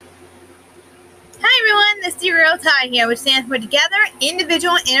the stereotype here, which stands for Together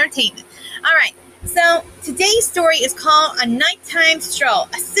Individual Entertainment. Alright, so today's story is called A Nighttime Stroll,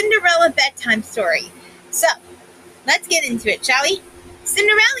 a Cinderella bedtime story. So, let's get into it, shall we?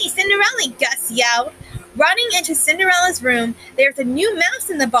 Cinderella, Cinderella, Gus yelled. Running into Cinderella's room, there's a new mouse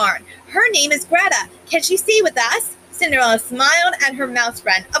in the barn. Her name is Greta. Can she stay with us? Cinderella smiled at her mouse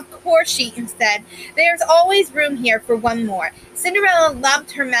friend. Of course she said. There's always room here for one more. Cinderella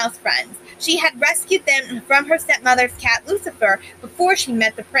loved her mouse friends. She had rescued them from her stepmother's cat Lucifer before she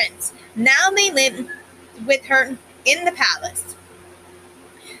met the prince. Now they lived with her in the palace.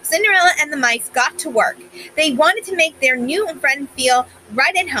 Cinderella and the mice got to work. They wanted to make their new friend feel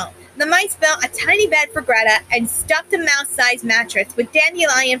right at home. The mice built a tiny bed for Greta and stuffed a mouse-sized mattress with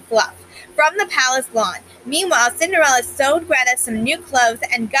dandelion fluff from the palace lawn. Meanwhile, Cinderella sewed Greta some new clothes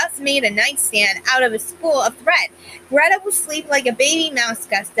and Gus made a nightstand out of a spool of thread. Greta would sleep like a baby mouse,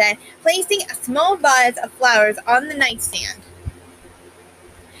 Gus said, placing a small vase of flowers on the nightstand.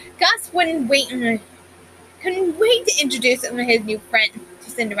 Gus couldn't wait to introduce his new friend to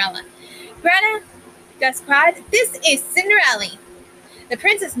Cinderella. Greta, Gus cried, this is Cinderella. The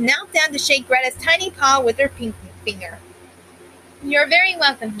princess knelt down to shake Greta's tiny paw with her pink finger. You're very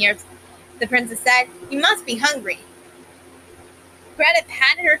welcome here, the princess said. You must be hungry. Greta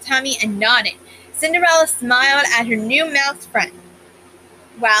patted her tummy and nodded. Cinderella smiled at her new mouse friend.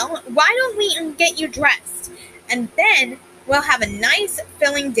 Well, why don't we get you dressed, and then we'll have a nice,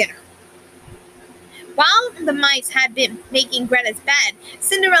 filling dinner. While the mice had been making Greta's bed,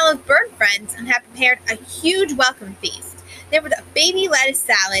 Cinderella's bird friends had prepared a huge welcome feast. There was a baby lettuce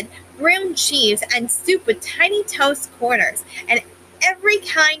salad, grilled cheese, and soup with tiny toast corners, and every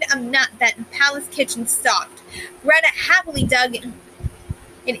kind of nut that the palace kitchen stocked. Greta happily dug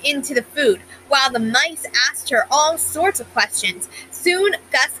into the food, while the mice asked her all sorts of questions. Soon,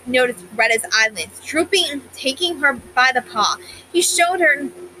 Gus noticed Greta's eyelids drooping, taking her by the paw. He showed her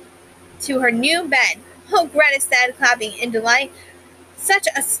to her new bed. Oh, Greta said, clapping in delight. Such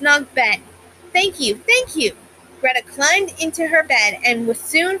a snug bed. Thank you, thank you. Greta climbed into her bed and was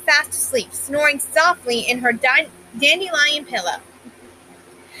soon fast asleep, snoring softly in her dandelion pillow.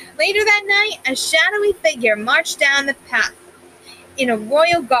 Later that night, a shadowy figure marched down the path in a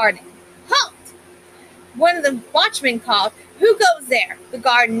royal garden. Halt! One of the watchmen called. Who goes there? The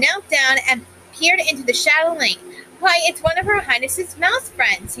guard knelt down and peered into the shadow lane. Why, it's one of Her Highness's mouse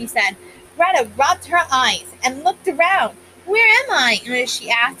friends, he said. Greta rubbed her eyes and looked around. Where am I? She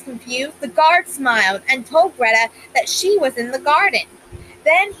asked, confused. The guard smiled and told Greta that she was in the garden.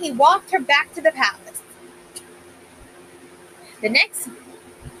 Then he walked her back to the palace. The next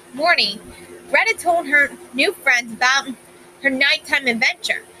morning, Greta told her new friends about her nighttime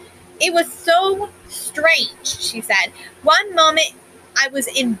adventure. It was so strange, she said. One moment I was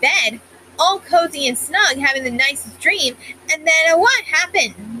in bed, all cozy and snug, having the nicest dream, and then what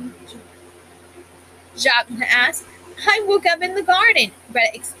happened? Jacques asked. I woke up in the garden,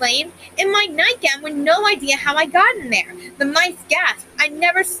 Greta explained, in my nightgown with no idea how I got in there. The mice gasped. I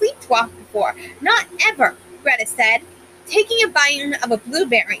never sleepwalked before. Not ever, Greta said, taking a bite of a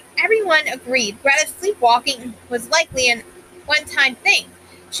blueberry. Everyone agreed Greta's sleepwalking was likely a one-time thing.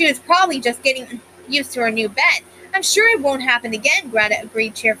 She was probably just getting used to her new bed. I'm sure it won't happen again, Greta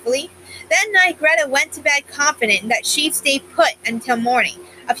agreed cheerfully. That night, Greta went to bed confident that she'd stay put until morning.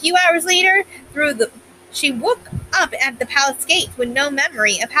 A few hours later, she woke up at the palace gates with no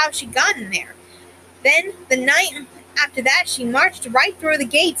memory of how she got in there. Then, the night after that, she marched right through the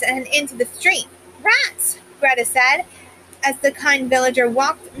gates and into the street. Rats, Greta said, as the kind villager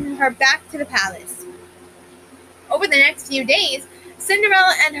walked her back to the palace. Over the next few days,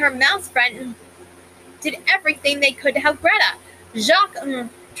 Cinderella and her mouse friend did everything they could to help Greta. Jacques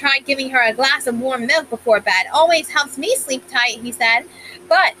tried giving her a glass of warm milk before bed. Always helps me sleep tight, he said.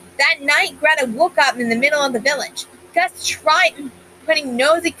 But that night, Greta woke up in the middle of the village. Gus tried putting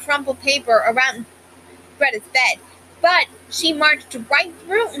nosy crumpled paper around Greta's bed, but she marched right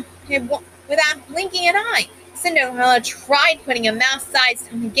through him without blinking an eye. Cinderella tried putting a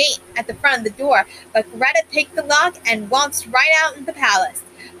mouse-sized gate at the front of the door, but Greta picked the lock and waltzed right out of the palace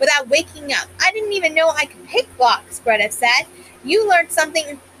without waking up. I didn't even know I could pick locks, Greta said. You learn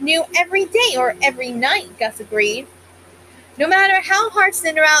something new every day or every night, Gus agreed. No matter how hard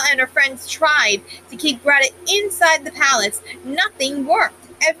Cinderella and her friends tried to keep Greta inside the palace, nothing worked.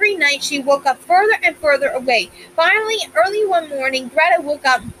 Every night she woke up further and further away. Finally, early one morning, Greta woke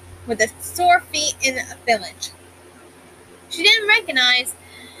up with a sore feet in a village. She'd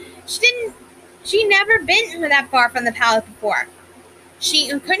never been that far from the palace before. She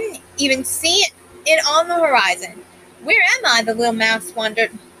couldn't even see it on the horizon. Where am I? The little mouse wondered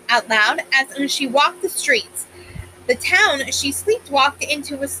out loud as she walked the streets. The town she sleepwalked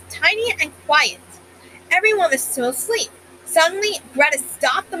into was tiny and quiet. Everyone was still asleep. Suddenly, Greta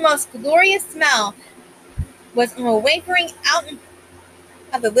stopped. The most glorious smell was wafering out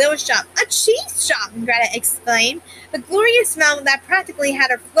of the little shop. A cheese shop, Greta exclaimed. The glorious smell that practically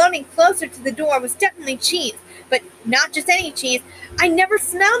had her floating closer to the door was definitely cheese. But not just any cheese. I never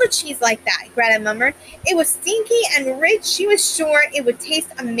smelled a cheese like that, Greta murmured. It was stinky and rich. She was sure it would taste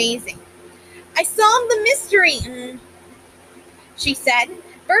amazing. I solved the mystery, she said,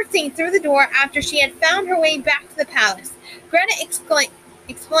 bursting through the door after she had found her way back to the palace. Greta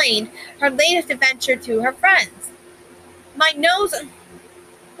explained her latest adventure to her friends. My nose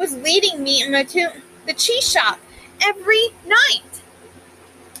was leading me to the cheese shop every night,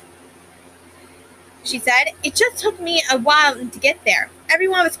 she said. It just took me a while to get there.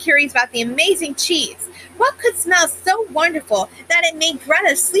 Everyone was curious about the amazing cheese. What could smell so wonderful that it made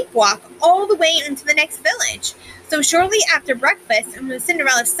Greta sleepwalk all the way into the next village? So shortly after breakfast,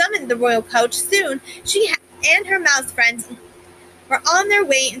 Cinderella summoned the royal coach. Soon, she and her mouse friends were on their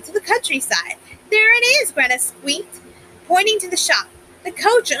way into the countryside. There it is, Greta squeaked, pointing to the shop. The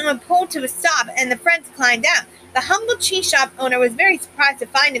coach pulled to a stop, and the friends climbed out. The humble cheese shop owner was very surprised to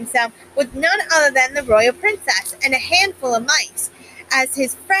find himself with none other than the royal princess and a handful of mice as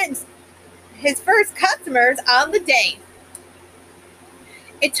his first customers of the day.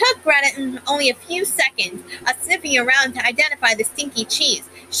 It took Greta only a few seconds of sniffing around to identify the stinky cheese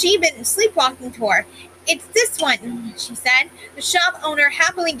she'd been sleepwalking toward. It's this one, she said. The shop owner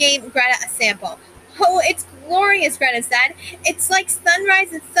happily gave Greta a sample. Oh, it's glorious, Greta said. It's like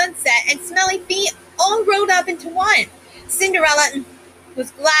sunrise and sunset and smelly feet all rolled up into one. Cinderella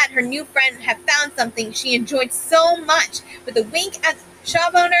was glad her new friend had found something she enjoyed so much. With a wink at the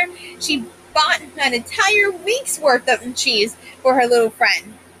shop owner, she bought an entire week's worth of cheese for her little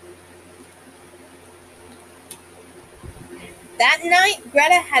friend. That night,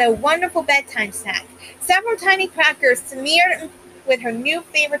 Greta had a wonderful bedtime snack. Several tiny crackers smeared with her new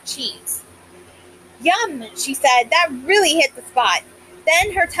favorite cheese. Yum, she said. That really hit the spot.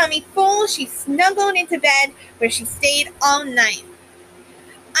 Then, her tummy full, she snuggled into bed where she stayed all night.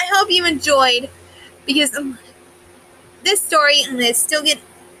 I hope you enjoyed, because this story is still getting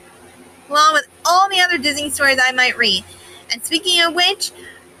along with all the other Disney stories I might read. And speaking of which,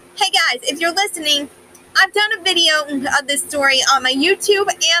 hey guys, if you're listening, I've done a video of this story on my YouTube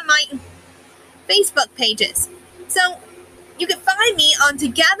and my Facebook pages. So you can find me on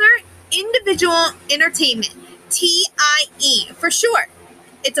Together Individual Entertainment, TIE for short.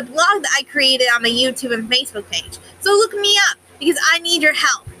 It's a blog that I created on my YouTube and Facebook page. So look me up because I need your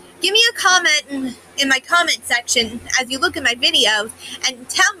help. Give me a comment in my comment section as you look at my videos and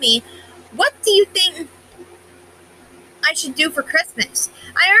tell me, what do you think I should do for Christmas?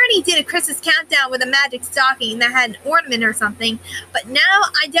 I already did a Christmas countdown with a magic stocking that had an ornament or something, but now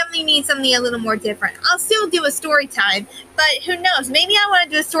I definitely need something a little more different. I'll still do a story time, but who knows? Maybe I want to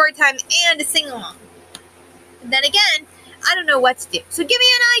do a story time and a sing-along. And then again, I don't know what to do. So give me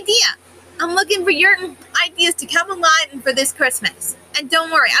an idea. I'm looking for your ideas to come alive for this Christmas. And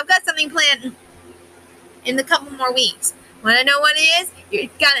don't worry, I've got something planned in a couple more weeks. Want to know what it is? You're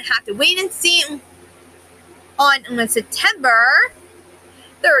going to have to wait and see on September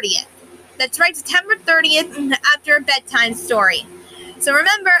 30th. That's right, September 30th after a bedtime story. So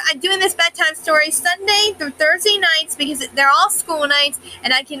remember, I'm doing this bedtime story Sunday through Thursday nights because they're all school nights,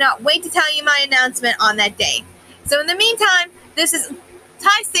 and I cannot wait to tell you my announcement on that day. So in the meantime, this is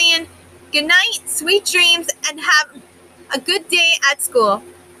Ty saying good night, sweet dreams, and have a good day at school.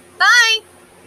 Bye!